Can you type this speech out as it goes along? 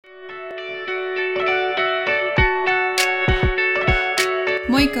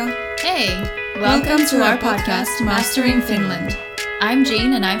Moikka! Hey, Welcome to our podcast, Mastering Finland. I'm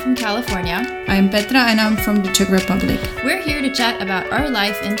Jane and I'm from California. I'm Petra and I'm from the Czech Republic. We're here to chat about our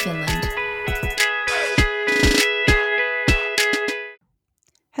life in Finland.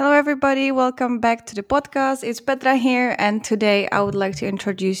 Hello, everybody. Welcome back to the podcast. It's Petra here, and today I would like to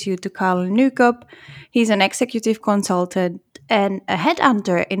introduce you to Carl Nykop. He's an executive consultant and a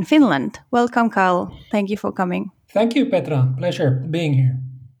headhunter in Finland. Welcome, Carl. Thank you for coming. Thank you, Petra. Pleasure being here.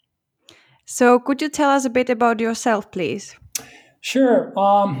 So, could you tell us a bit about yourself, please? Sure.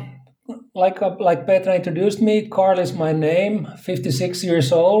 Like Petra introduced me, Carl is my name. 56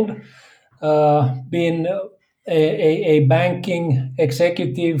 years old. Been a banking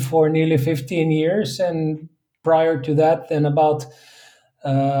executive for nearly 15 years, and prior to that, then about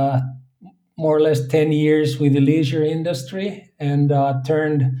more or less 10 years with the leisure industry, and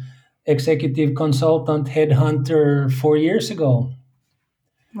turned executive consultant headhunter 4 years ago.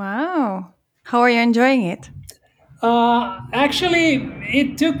 Wow. How are you enjoying it? Actually,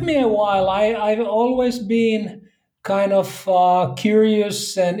 it took me a while. I've always been kind of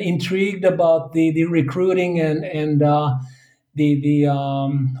curious and intrigued about the recruiting and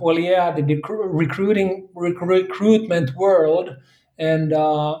recruitment world, and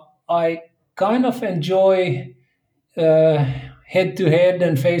I kind of enjoy head to head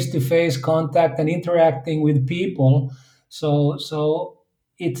and face to face contact and interacting with people. So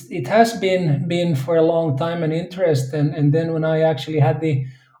it has been for a long time an interest, and then when I actually had the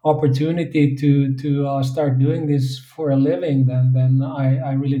opportunity to start doing this for a living, then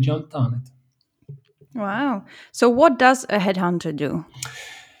I really jumped on it. Wow. So, what does a headhunter do?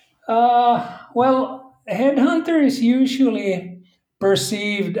 Well, a headhunter is usually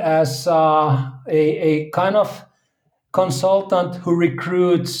perceived as a kind of consultant who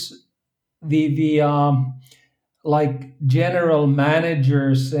recruits the like general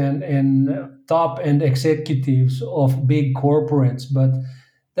managers and top end executives of big corporates, but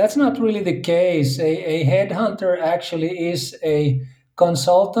that's not really the case. A headhunter actually is a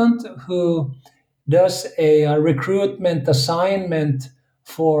consultant who does a recruitment assignment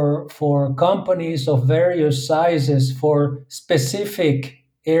for companies of various sizes for specific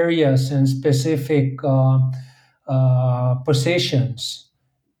areas and specific positions.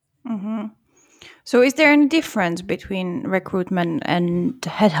 Mm-hmm. So, is there any difference between recruitment and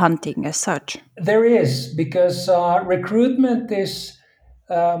headhunting as such? There is, because recruitment is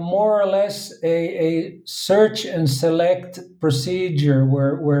more or less a search and select procedure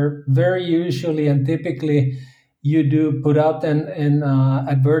where very usually and typically you do put out an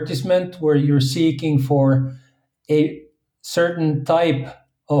advertisement where you're seeking for a certain type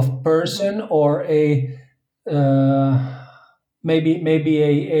of person or a maybe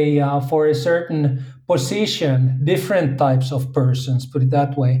a for a certain position, different types of persons, put it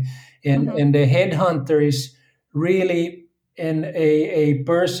that way. And the headhunter is really a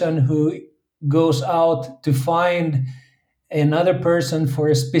person who goes out to find another person for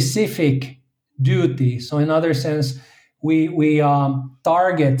a specific duty. So in other sense, we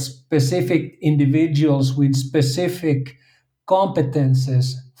target specific individuals with specific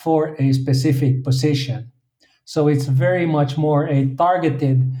competences for a specific position. So it's very much more a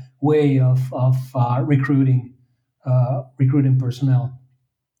targeted way of recruiting personnel.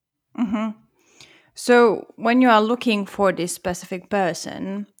 Mm-hmm. So, when you are looking for this specific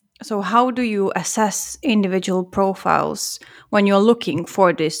person, so how do you assess individual profiles when you're looking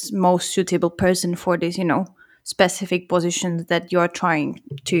for this most suitable person for this, specific positions that you're trying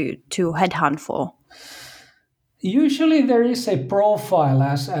to headhunt for? Usually, there is a profile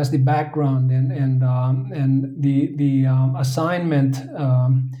as the background, and the assignment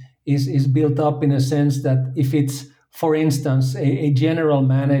is built up in a sense that if it's, for instance, a general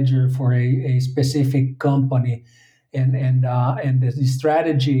manager for a specific company, and the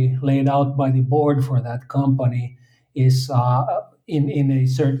strategy laid out by the board for that company is in a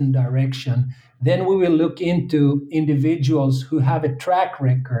certain direction, then we will look into individuals who have a track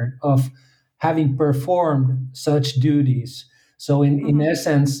record of having performed such duties. So, in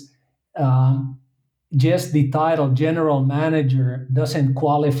essence, um, just the title general manager doesn't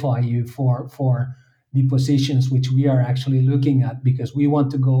qualify you for the positions which we are actually looking at, because we want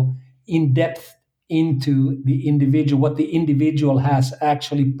to go in depth into the individual, what the individual has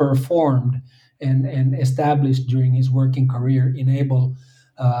actually performed and established during his working career, in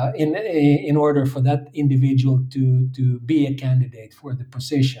order for that individual to be a candidate for the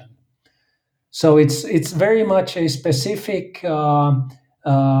position. So it's very much a specific uh,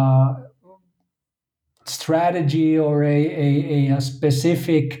 strategy or a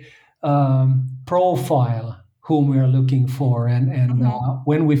specific profile whom we are looking for, and Mm-hmm.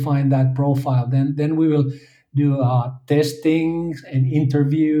 when we find that profile, then we will do testing and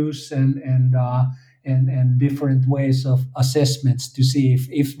interviews and different ways of assessments to see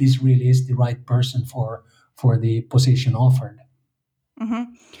if this really is the right person for the position offered. Mm-hmm.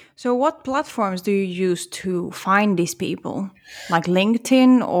 So, what platforms do you use to find these people? Like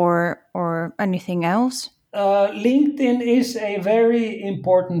LinkedIn or anything else? LinkedIn is a very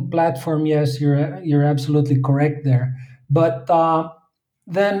important platform. Yes, you're absolutely correct there. But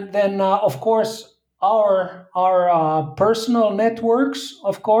then of course our personal networks,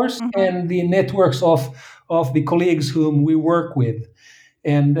 of course, Mm-hmm. and the networks of the colleagues whom we work with,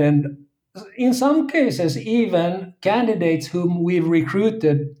 and in some cases even candidates whom we've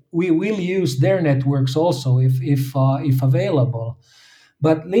recruited, we will use their networks also if available.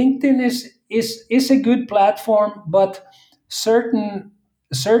 But LinkedIn is a good platform, but certain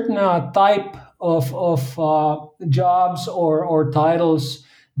type of jobs or titles,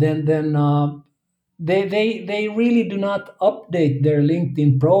 then they really do not update their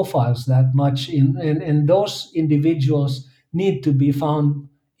LinkedIn profiles that much, and those individuals need to be found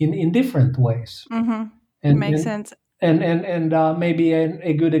in different ways. Mm-hmm. and Makes and sense. and maybe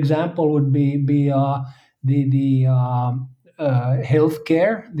a good example would be the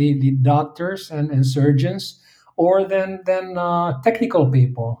healthcare, the doctors and surgeons, or then technical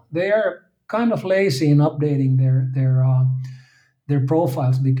people. They are kind of lazy in updating their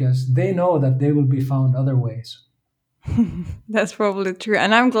profiles because they know that they will be found other ways. That's probably true.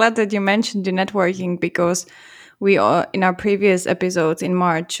 And I'm glad that you mentioned the networking because we are in our previous episodes in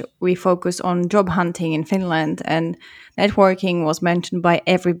March, we focused on job hunting in Finland and networking was mentioned by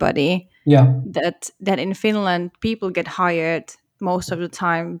everybody Yeah, that in Finland people get hired most of the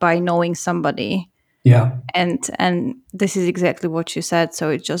time by knowing somebody. yeah, And this is exactly what you said. So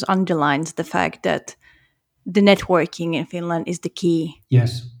it just underlines the fact that the networking in Finland is the key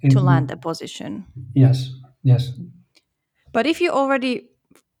yes, to land a position. yes, yes. But if you already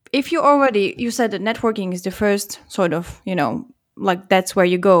you said that networking is the first sort of, like that's where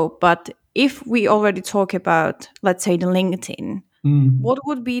you go, but if we already talk about, let's say, the LinkedIn, Mm. what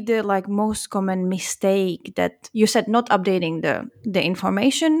would be the like most common mistake that you said, not updating the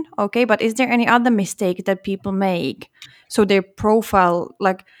information, okay, but is there any other mistake that people make? So their profile,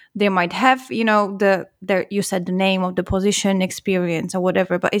 like they might have, their, you said the name of the position, experience or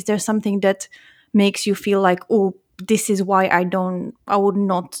whatever, but is there something that makes you feel like, oh, this is why I would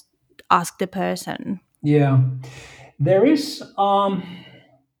not ask the person? Yeah, there is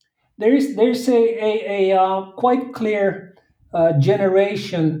there's a quite clear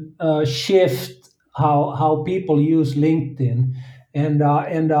generation shift how people use LinkedIn, and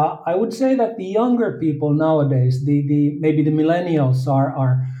I would say that the younger people nowadays, the maybe the millennials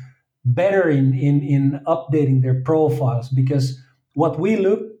are better in updating their profiles, because what we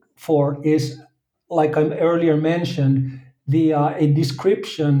look for is, like I earlier mentioned, the a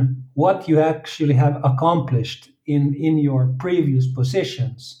description what you actually have accomplished in your previous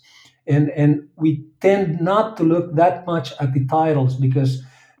positions, and we tend not to look that much at the titles, because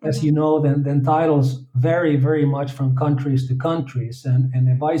as you Hmm. know, then titles vary very much from countries to countries, and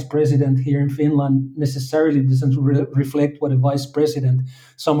a vice president here in Finland necessarily doesn't reflect what a vice president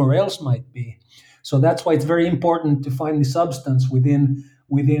somewhere else might be. So that's why it's very important to find the substance within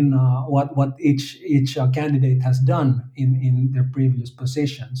what each candidate has done in their previous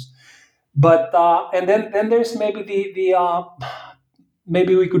positions. But and then there's maybe the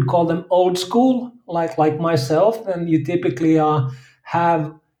maybe we could call them old school, like myself. Then you typically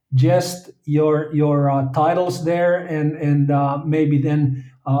have just your titles there, and maybe then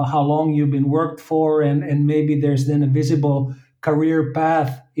how long you've been worked for, and maybe there's then a visible career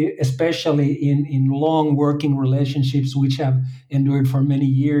path, especially in long working relationships which have endured for many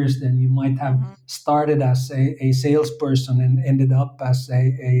years. Then you might have Hmm. started as a salesperson and ended up as a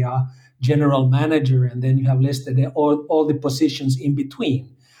general manager, and then you have listed all the positions in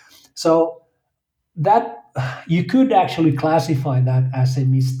between. So that you could actually classify that as a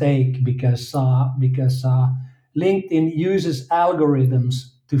mistake, because LinkedIn uses algorithms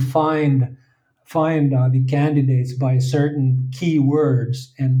to find the candidates by certain keywords,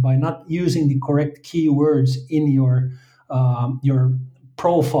 and by not using the correct keywords in your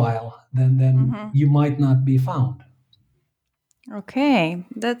profile, then Hmm. you might not be found. Okay,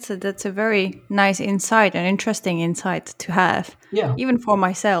 that's a very nice insight, an interesting insight to have, Yeah. even for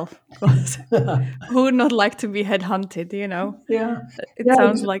myself. 'Cause who would not like to be headhunted? Yeah, It yeah,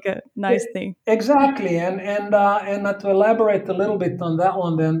 sounds like a nice e- thing. exactly. And to elaborate a little bit on that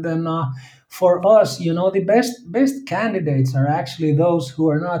one, then for us, the best candidates are actually those who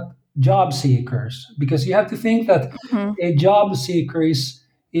are not job seekers, because you have to think that Mhm. a job seeker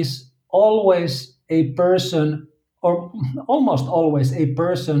is always a person, or almost always a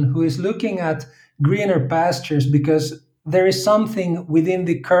person, who is looking at greener pastures, because there is something within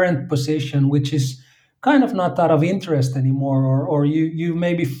the current position which is kind of not out of interest anymore, or you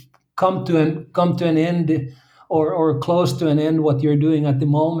maybe come to an end, or close to an end, what you're doing at the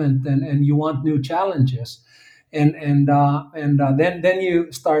moment, and you want new challenges, then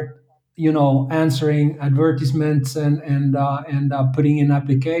you start, answering advertisements, and putting in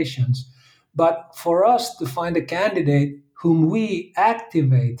applications. But for us to find a candidate whom we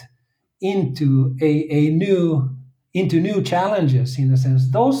activate into a new, into new challenges, in a sense,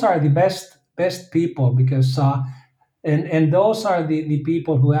 those are the best people, because and those are the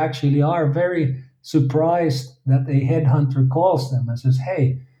people who actually are very surprised that a headhunter calls them and says,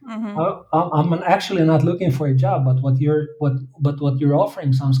 "Hey, Mhm. I'm actually not looking for a job, but what you're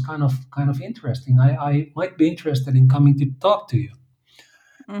offering sounds kind of interesting. I might be interested in coming to talk to you."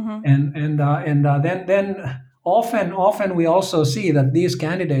 Mhm. Then often we also see that these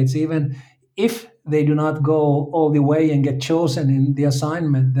candidates, even if they do not go all the way and get chosen in the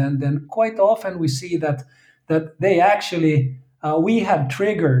assignment, then quite often we see that they actually, we have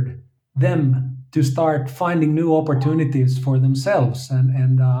triggered them to start finding new opportunities for themselves,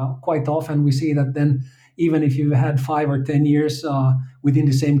 and quite often we see that then, even if you've had 5 or 10 years within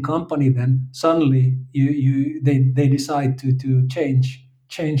the same company, then suddenly they decide to change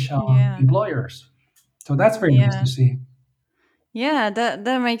Yeah. employers. So that's very nice Yeah. to see. Yeah,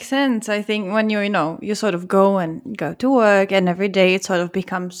 that makes sense. I think when you sort of go to work, and every day it sort of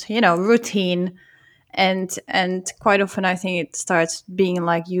becomes, routine, and quite often I think it starts being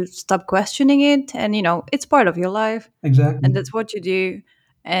like you stop questioning it, and it's part of your life, and Exactly. that's what you do.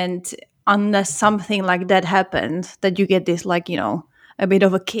 And unless something like that happens, that you get this, like, a bit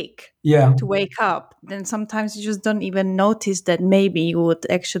of a kick Yeah. to wake up, then sometimes you just don't even notice that maybe you would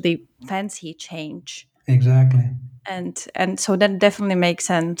actually fancy change. Exactly. And so that definitely makes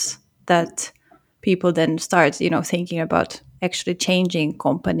sense, that people then start thinking about actually changing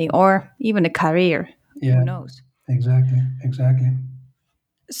company or even a career. Yeah. Who knows? Exactly. Exactly.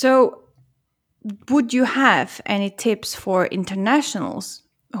 So would you have any tips for internationals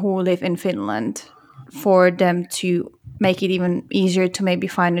who live in Finland, for them to make it even easier to maybe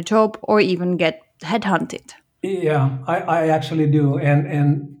find a job or even get headhunted? Yeah, I actually do,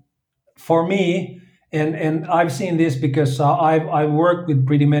 and for me, and I've seen this because I've worked with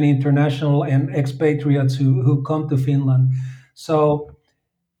pretty many international and expatriates who come to Finland. So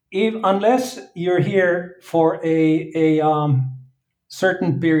if unless you're here for a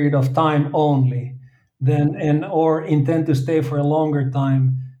certain period of time only, then and or intend to stay for a longer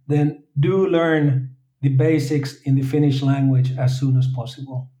time, then do learn the basics in the Finnish language as soon as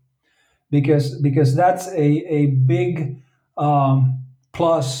possible, because that's a big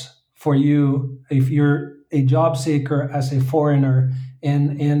plus for you if you're a job seeker as a foreigner,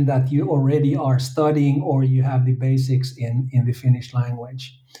 and that you already are studying, or you have the basics in the Finnish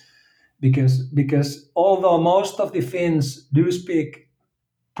language, because although most of the Finns do speak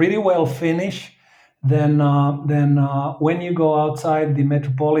pretty well Finnish, then when you go outside the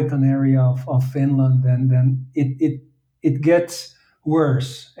metropolitan area of Finland, then it gets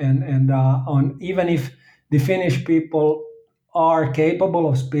worse. And on even if the Finnish people are capable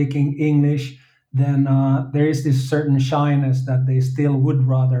of speaking English, then there is this certain shyness that they still would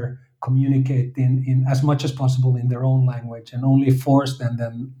rather communicate in as much as possible in their own language, and only force them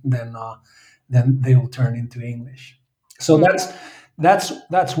then they will turn into English. So Hmm.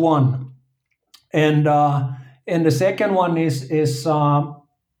 that's one, and the second one is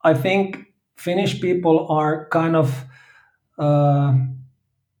I think Finnish people are kind of uh,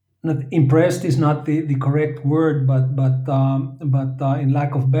 not impressed is not the correct word, but in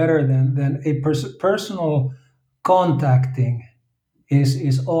lack of better, than a personal contacting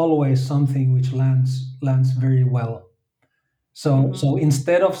is always something which lands very well. So Hmm.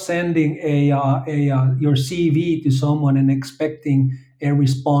 instead of sending your CV to someone and expecting a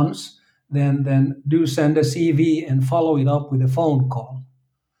response, then do send a CV and follow it up with a phone call,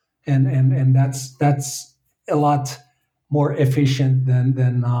 and that's a lot more efficient than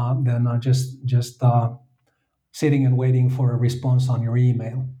just sitting and waiting for a response on your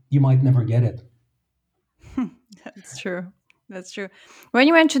email. You might never get it. That's true. That's true. When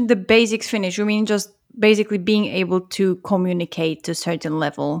you mentioned the basics Finnish, you mean just basically being able to communicate to a certain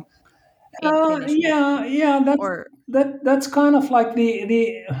level in Finnish, Yeah, or that's kind of like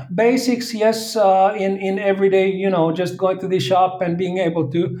the basics. Yes, in everyday, just going to the shop and being able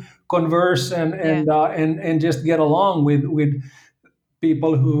to converse and yeah. and just get along with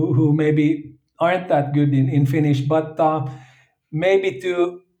people who maybe aren't that good in Finnish, but maybe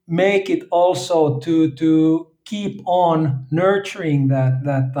to make it also to keep on nurturing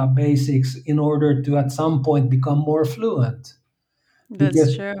that basics in order to at some point become more fluent, That's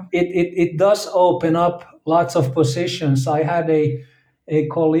because true. it does open up lots of positions. I had a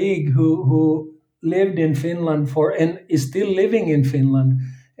colleague who lived in Finland for and is still living in Finland,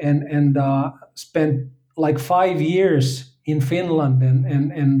 and spent like 5 years in Finland,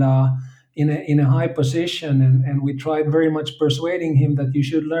 and in a high position, and we tried very much persuading him that you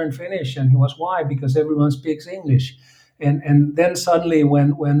should learn Finnish, and he was, why? Because everyone speaks English. And then suddenly,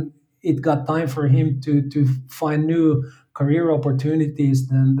 when it got time for him to find new career opportunities,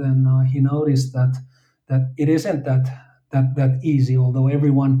 then he noticed that it isn't that easy. Although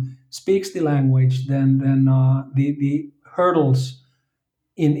everyone speaks the language, then the hurdles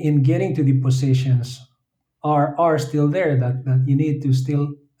in getting to the positions are still there. That you need to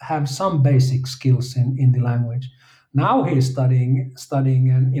still have some basic skills in the language. Now he's studying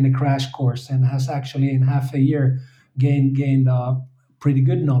in a crash course, and has actually in half a year gained pretty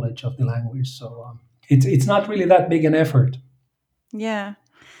good knowledge of the language. So it's not really that big an effort. Yeah.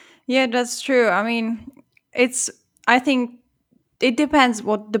 Yeah, that's true. I mean, it's, I think it depends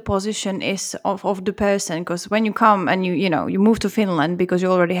what the position is of the person, because when you come and you move to Finland because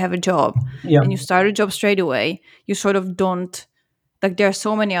you already have a job Yeah, and you start a job straight away, you sort of don't, like, there are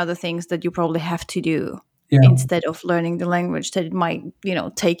so many other things that you probably have to do yeah, instead of learning the language, that it might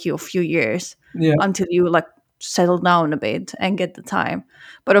take you a few years yeah, until you like settle down a bit and get the time.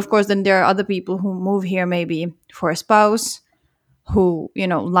 But of course then there are other people who move here maybe for a spouse, who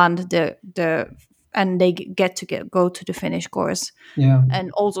land the and they go to the Finnish course, yeah,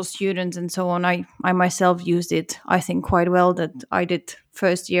 and also students and so on. I myself used it, I think, quite well, that I did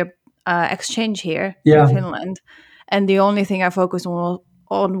first year exchange here in yeah, Finland, and the only thing I focused on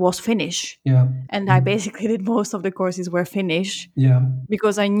was Finnish, yeah, and I basically did most of the courses were Finnish, yeah.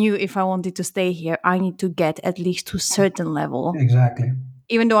 because I knew if I wanted to stay here I need to get at least to a certain level, Exactly,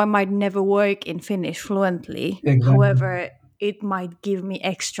 even though I might never work in Finnish fluently. exactly, However, it might give me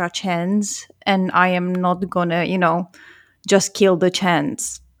extra chance, and I am not gonna, just kill the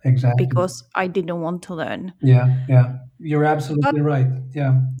chance exactly. because I didn't want to learn. Yeah, yeah. You're But absolutely right.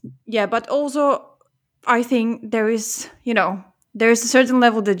 Yeah, yeah, but also I think there is a certain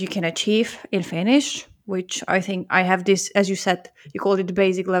level that you can achieve in Finnish, which I think I have this, as you said, you called it the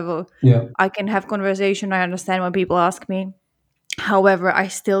basic level. yeah, I can have conversation, I understand when people ask me. However, I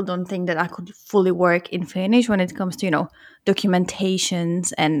still don't think that I could fully work in Finnish when it comes to,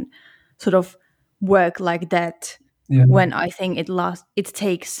 documentations and sort of work like that. yeah. When I think it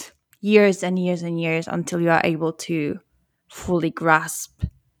takes years and years and years until you are able to fully grasp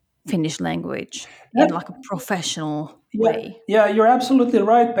Finnish language in That, like a professional yeah, way. yeah. You're absolutely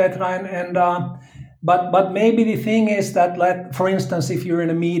right, Petra. But maybe the thing is that, like, for instance, if you're in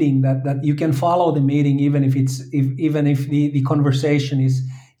a meeting, that you can follow the meeting even if the conversation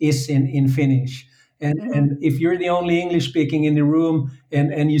is in Finnish. And Hmm. if you're the only English speaking in the room,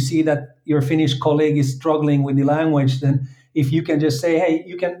 and you see that your Finnish colleague is struggling with the language, then if you can just say, hey,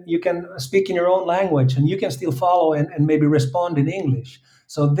 you can speak in your own language, and you can still follow, and maybe respond in English.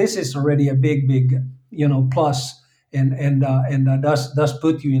 So this is already a big plus, and does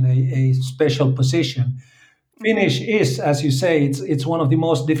put you in a special position. Hmm. Finnish is, as you say, it's one of the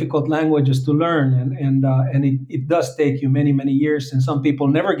most difficult languages to learn, and it does take you many years, and some people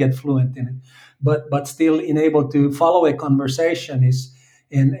never get fluent in it, but still in able to follow a conversation is,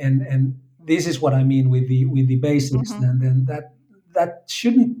 and this is what I mean with the basics. Hmm. Then that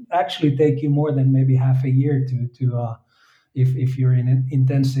shouldn't actually take you more than maybe half a year to if you're in an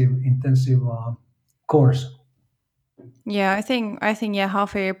intensive course. Yeah, I think yeah,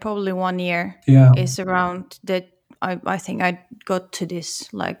 half a year, probably 1 year Yeah, is around that. I think I got to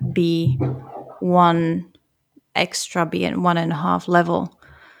this like B1 extra, B1.5 level.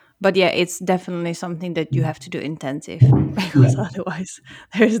 But yeah, it's definitely something that you have to do intensive yeah, because otherwise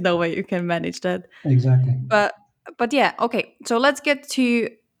there's no way you can manage that. exactly. But but yeah, okay. So let's get to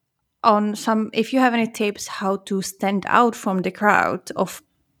on some, if you have any tips how to stand out from the crowd of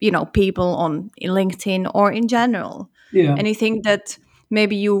people on in LinkedIn or in general. Yeah. Anything that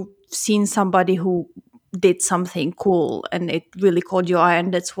maybe you've seen somebody who did something cool and it really caught your eye,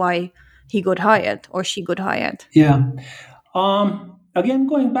 and that's why he got hired or she got hired. Yeah. Again,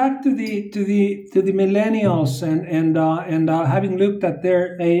 going back to the millennials, and having looked at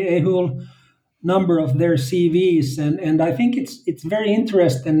their a whole number of their CVs, and I think it's very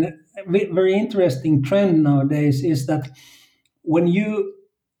interesting trend nowadays is that when you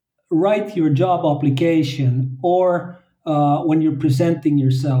write your job application, or when you're presenting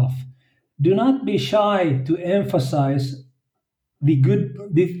yourself. Do not be shy to emphasize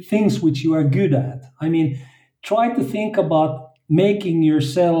the things which you are good at. I mean, try to think about making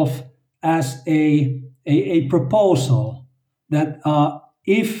yourself as a proposal that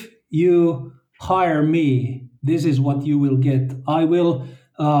if you hire me, this is what you will get. I will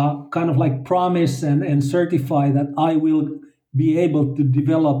kind of like promise and certify that I will be able to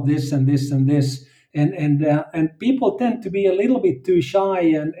develop this and this and this. And people tend to be a little bit too shy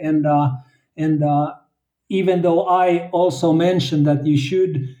and even though I also mentioned that you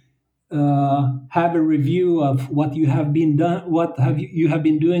should have a review of what you have been done, what you have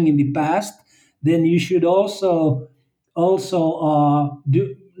been doing in the past, then you should also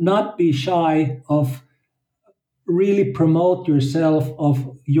do not be shy of really promote yourself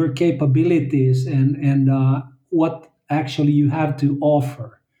of your capabilities and what actually you have to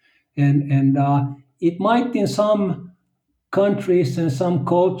offer, and it might in some countries and some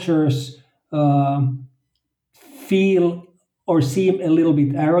cultures uh, feel or seem a little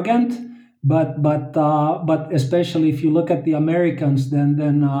bit arrogant. But especially if you look at the Americans, then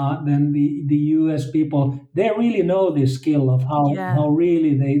the U.S. people, they really know this skill of Yeah. how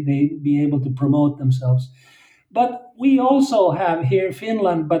really they be able to promote themselves. But we also have here in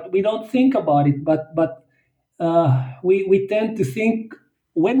Finland, but we don't think about it. But we tend to think,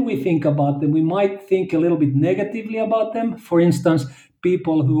 when we think about them, we might think a little bit negatively about them. For instance,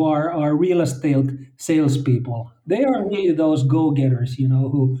 people who are real estate salespeople, they are really those go-getters,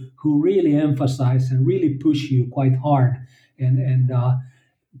 who really emphasize and really push you quite hard, and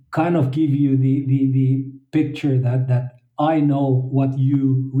kind of give you the picture that I know what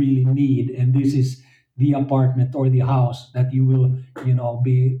you really need, and this is the apartment or the house that you will,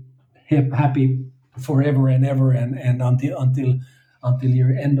 be happy forever and ever, and until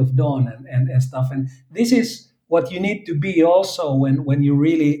your end of dawn, and stuff. And this is what you need to be also when you're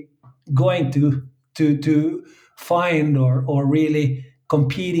really going to find or really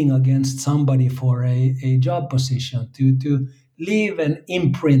competing against somebody for a job position, to leave an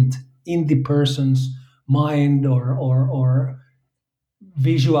imprint in the person's mind, or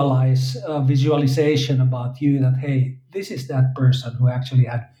visualization about you, that hey, this is that person who actually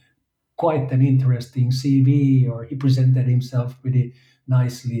had quite an interesting CV, or he presented himself pretty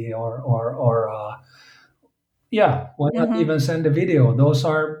nicely, or yeah, why not Hmm. even send a video? Those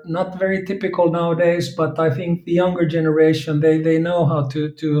are not very typical nowadays, but I think the younger generation, they know how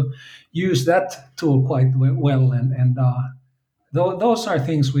to use that tool quite well, and those are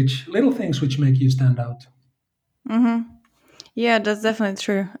little things which make you stand out. Hmm. Yeah, that's definitely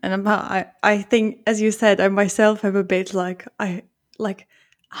true. And I think, as you said, I myself am a bit like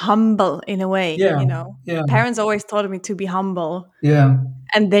humble in a way. Yeah, yeah, Parents always taught me to be humble, yeah,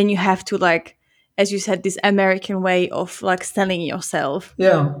 and then you have to, like, as you said, this American way of like selling yourself,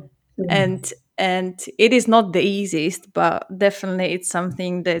 yeah, and it is not the easiest, but definitely it's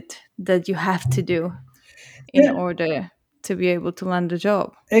something that you have to do in yeah. order to be able to land a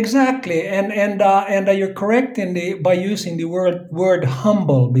job. Exactly, and you're correct in the by using the word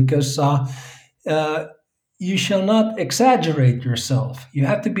humble, because uh, you shall not exaggerate yourself. You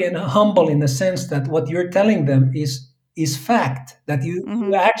have to be humble in the sense that what you're telling them is fact, that you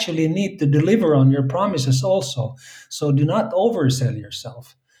Hmm. actually need to deliver on your promises also. So do not oversell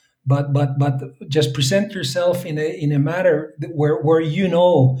yourself, but just present yourself in a matter where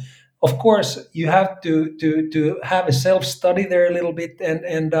of course you have to have a self study there a little bit,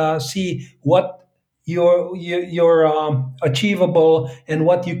 and see what your achievable, and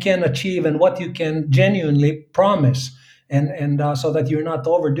what you can achieve, and what you can genuinely promise, and so that you're not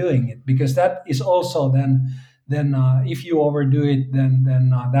overdoing it, because that is also then if you overdo it, then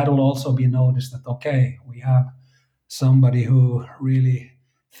that'll also be noticed, that okay, we have somebody who really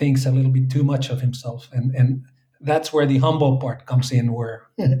thinks a little bit too much of himself, and that's where the humble part comes in, where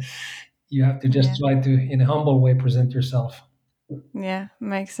you have to just Yeah, try to, in a humble way, present yourself. yeah,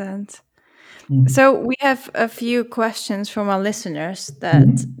 makes sense. Mhm. So we have a few questions from our listeners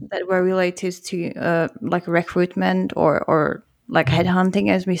Mhm. that were related to like recruitment or like headhunting,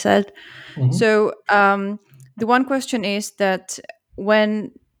 as we said. Mhm. So the one question is that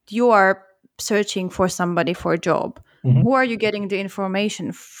when you are searching for somebody for a job, Mhm. who are you getting the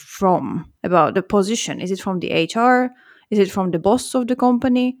information from about the position? Is it from the HR? Is it from the boss of the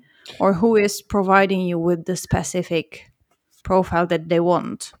company? Or who is providing you with the specific profile that they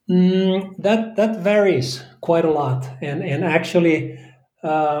want? That varies quite a lot, and actually,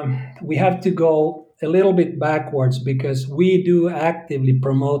 we have to go a little bit backwards, because we do actively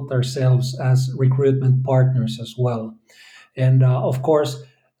promote ourselves as recruitment partners as well, and of course,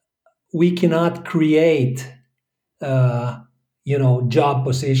 we cannot create uh, job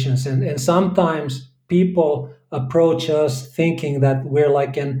positions, and sometimes people approach us thinking that we're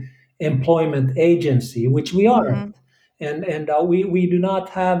like an employment agency, which we aren't. Mm-hmm. And we do not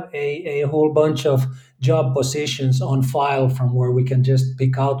have a whole bunch of job positions on file from where we can just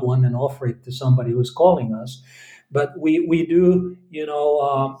pick out one and offer it to somebody who's calling us. But we do,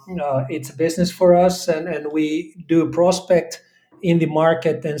 it's a business for us, and we do prospect in the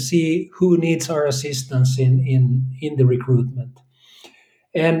market and see who needs our assistance in the recruitment.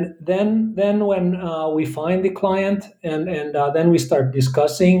 And then when we find the client, and then we start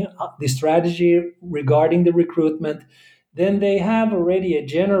discussing the strategy regarding the recruitment, then they have already a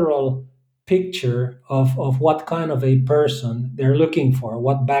general picture of what kind of a person they're looking for,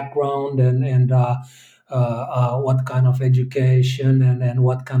 what background and what kind of education and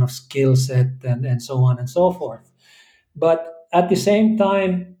what kind of skill set and so on and so forth. But at the same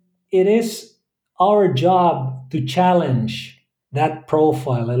time, it is our job to challenge that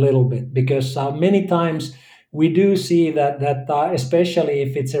profile a little bit, because many times we do see that especially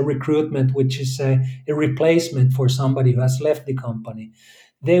if it's a recruitment which is a replacement for somebody who has left the company,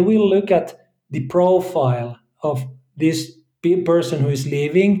 they will look at the profile of this person who is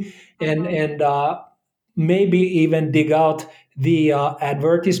leaving, and maybe even dig out the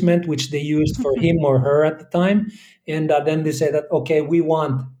advertisement which they used for him or her at the time, and then they say that, okay, we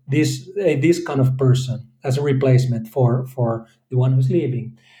want this kind of person as a replacement for the one who's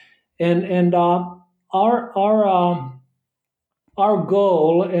leaving. And our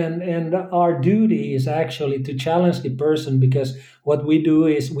goal and our duty is actually to challenge the person, because what we do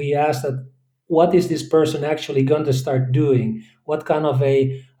is we ask that, what is this person actually going to start doing? What kind of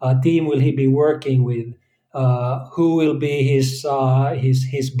a team will he be working with? Who will be his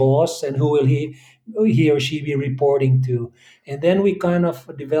boss, and who will he or she be reporting to? And then we kind of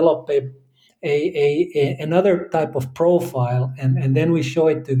develop another type of profile, and then we show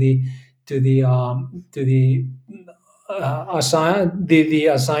it to the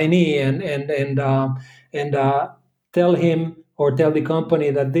assignee, and tell him or tell the company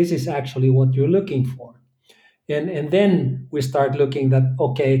that this is actually what you're looking for. And then we start looking that,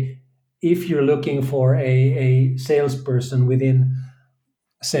 okay, if you're looking for a salesperson within,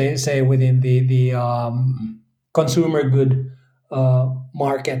 say within the consumer good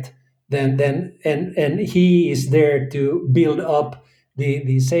market, then and he is there to build up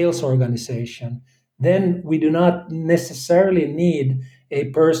the sales organization, then we do not necessarily need a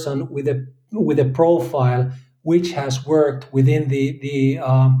person with a profile which has worked within the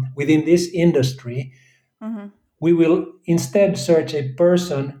within this industry. Mm-hmm. We will instead search a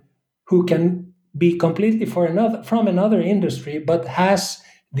person who can be completely from another industry, but has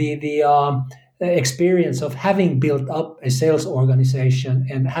the experience of having built up a sales organization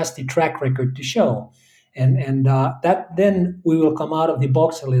and has the track record to show. And that then we will come out of the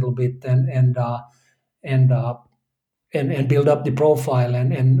box a little bit and uh, and build up the profile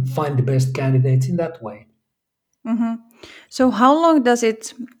and find the best candidates in that way. Mm-hmm. So, how long does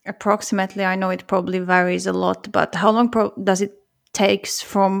it approximately? I know it probably varies a lot, but how long does it takes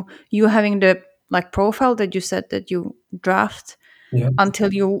from you having the like profile that you said that you draft Yeah.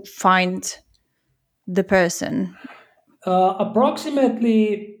 until you find the person?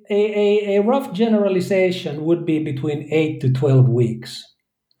 Approximately a rough generalization would be between 8 to 12 weeks.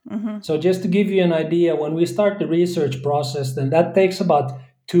 Mm-hmm. So just to give you an idea, when we start the research process, then that takes about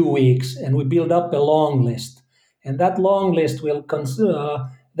 2 weeks, and we build up a long list. And that long list will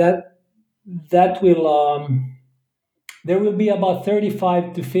that will there will be about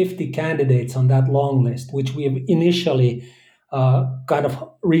 35 to 50 candidates on that long list, which we have initially kind of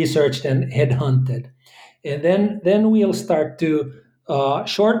researched and headhunted. And then we'll start to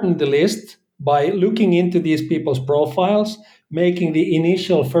shorten the list by looking into these people's profiles, making the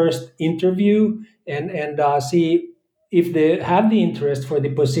initial first interview, and see if they have the interest for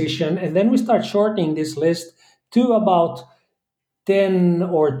the position. And then we start shortening this list to about 10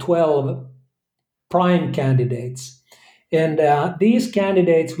 or 12 prime candidates. And these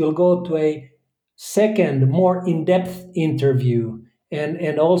candidates will go to a second, more in depth interview.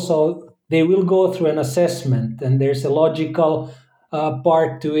 And also, they will go through an assessment, and there's a logical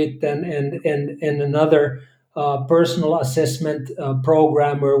part to it, and another personal assessment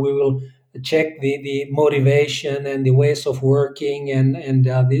program where we will check the motivation and the ways of working and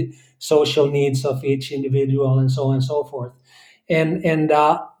the social needs of each individual, and so on and so forth. And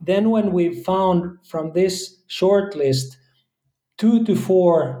then when we found from this short list 2 to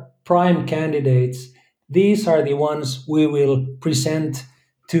 4 prime candidates, these are the ones we will present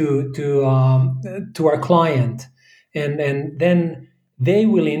to our client, and then they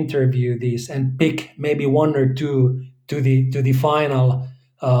will interview these and pick maybe one or two to the final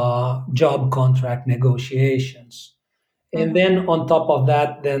job contract negotiations. And Mm-hmm. then on top of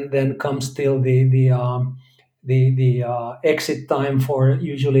that, then comes still the exit time. For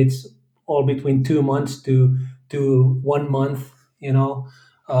usually it's all between 2 months to 1 month,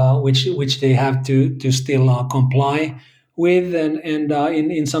 which they have to still comply with, and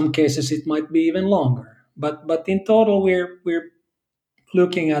in some cases it might be even longer. But in total, we're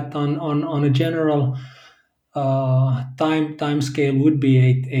looking at on a general time scale would be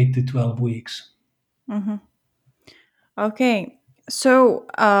 8 to 12 weeks. Mm-hmm. Okay. So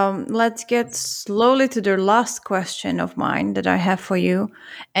let's get slowly to the last question of mine that I have for you.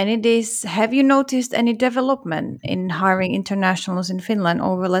 And it is, have you noticed any development in hiring internationals in Finland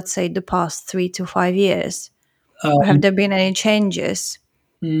over, let's say, the past 3 to 5 years? Or have Um, there been any changes?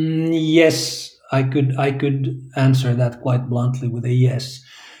 yes, I could answer that quite bluntly with a yes,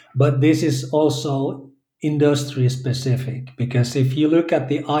 but this is also industry specific, because if you look at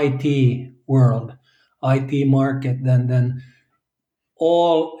the IT world, IT market, then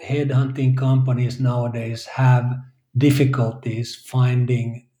all headhunting companies nowadays have difficulties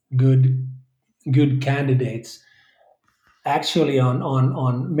finding good candidates, actually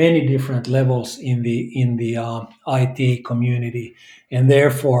on many different levels in the IT community, and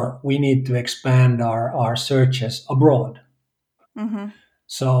therefore we need to expand our searches abroad. Mm-hmm.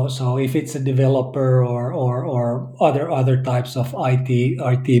 So if it's a developer or other types of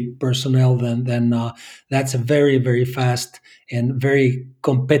IT personnel, then that's a very very fast and very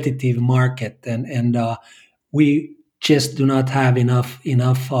competitive market, and we just do not have enough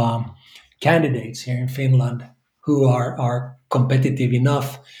candidates here in Finland who are competitive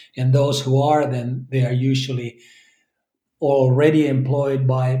enough, and those who are, then they are usually already employed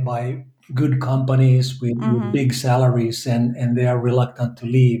by good companies with Mm-hmm. big salaries, and they are reluctant to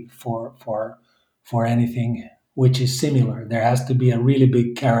leave for anything which is similar. There has to be a really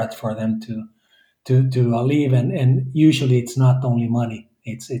big carrot for them to leave, and usually it's not only money.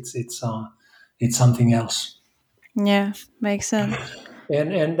 It's something else. Yeah, makes sense.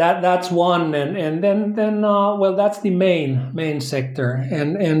 And that's one, and then well, that's the main sector,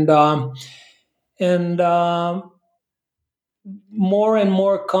 and more and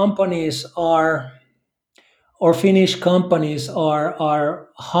more companies are, or Finnish companies are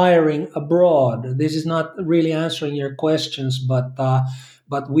hiring abroad. This is not really answering your questions,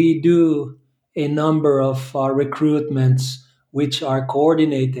 but we do a number of recruitments which are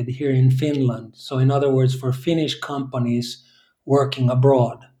coordinated here in Finland. So in other words, for Finnish companies working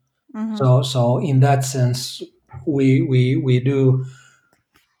abroad. Mm-hmm. So in that sense, we do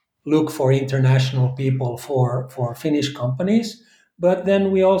look for international people for Finnish companies, but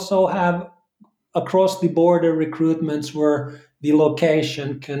then we also have across the border recruitments where the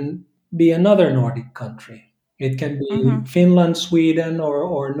location can be another Nordic country. It can be Mm-hmm. Finland, Sweden,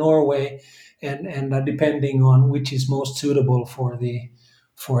 or Norway, and depending on which is most suitable for the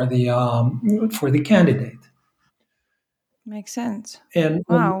candidate. Makes sense. and and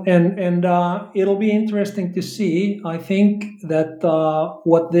Wow. and, and it'll be interesting to see. I think that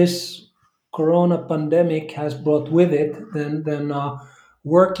what this corona pandemic has brought with it, then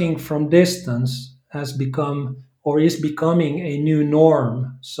working from distance has become, or is becoming, a new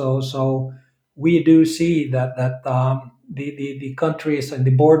norm. So we do see that the countries and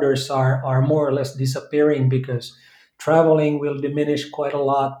the borders are more or less disappearing, because traveling will diminish quite a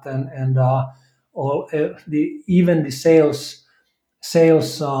lot, and all the even the sales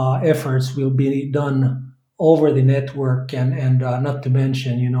efforts will be done over the network, and not to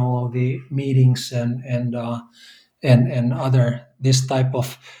mention, all the meetings and other this type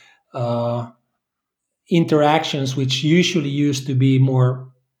of uh, interactions, which usually used to be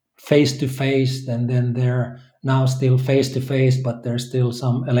more face to face, and then they're now still face to face, but there's still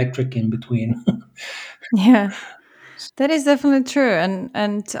some electric in between. Yeah, that is definitely true.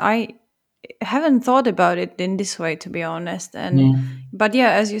 And I haven't thought about it in this way, to be honest. And Mm. but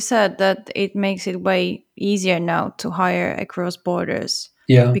yeah, as you said, that it makes it way easier now to hire across borders,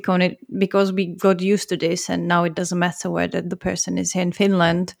 Yeah. because we got used to this, and now it doesn't matter whether the person is here in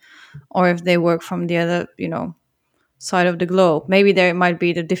Finland or if they work from the other, side of the globe. Maybe there might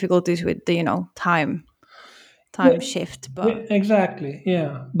be the difficulties with the time Yeah, shift, yeah, but exactly.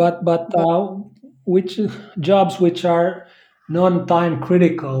 Yeah, but but which jobs which are non-time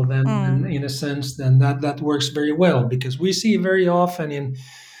critical, then mm, in a sense, then that works very well, because we see very often in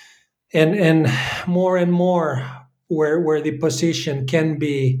and and more where the position can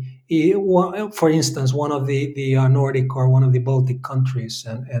be, for instance, one of the Nordic or one of the Baltic countries,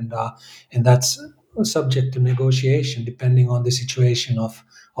 and that's subject to negotiation depending on the situation of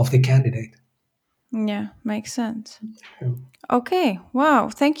the candidate. Yeah, makes sense. Yeah. Okay, wow,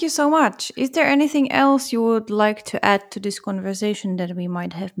 thank you so much. Is there anything else you would like to add to this conversation that we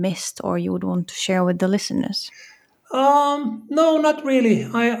might have missed or you would want to share with the listeners? No, not really.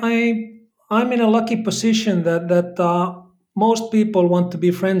 I'm in a lucky position that most people want to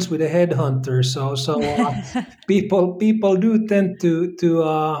be friends with a headhunter. So people do tend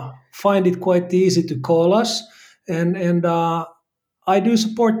to find it quite easy to call us, and I do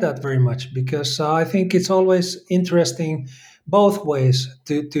support that very much because I think it's always interesting both ways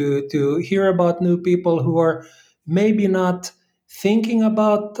to hear about new people who are maybe not thinking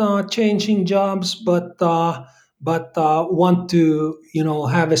about changing jobs, but want to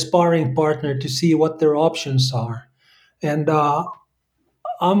have a sparring partner to see what their options are. And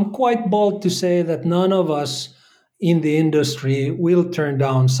I'm quite bold to say that none of us in the industry will turn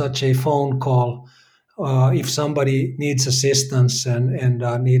down such a phone call if somebody needs assistance and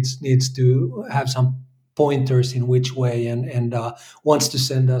needs to have some pointers in which way and wants to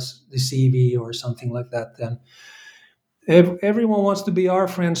send us the CV or something like that. Then everyone wants to be our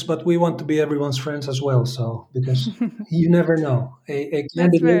friends, but we want to be everyone's friends as well. So because you never know, a That's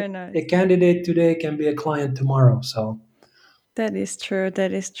candidate very nice. a candidate today can be a client tomorrow. So That is true.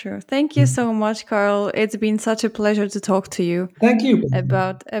 That is true. Thank you so much, Carl. It's been such a pleasure to talk to you thank you.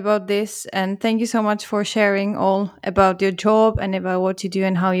 about this, and thank you so much for sharing all about your job and about what you do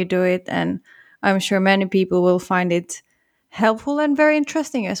and how you do it. And I'm sure many people will find it helpful and very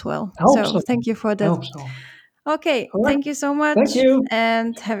interesting as well. I hope So so. thank you for I that. hope so. Okay, All right. thank you so Thank much, you.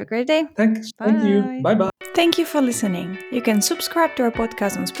 and have a great day. Thanks. Thank you. Bye. Bye bye. Thank you for listening. You can subscribe to our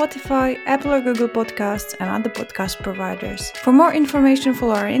podcast on Spotify, Apple or Google Podcasts, and other podcast providers. For more information,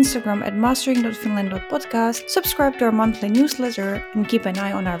 follow our Instagram at mastering.finland.podcast, subscribe to our monthly newsletter, and keep an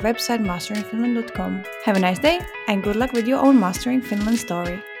eye on our website masteringfinland.com. Have a nice day, and good luck with your own Mastering Finland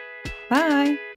story. Bye!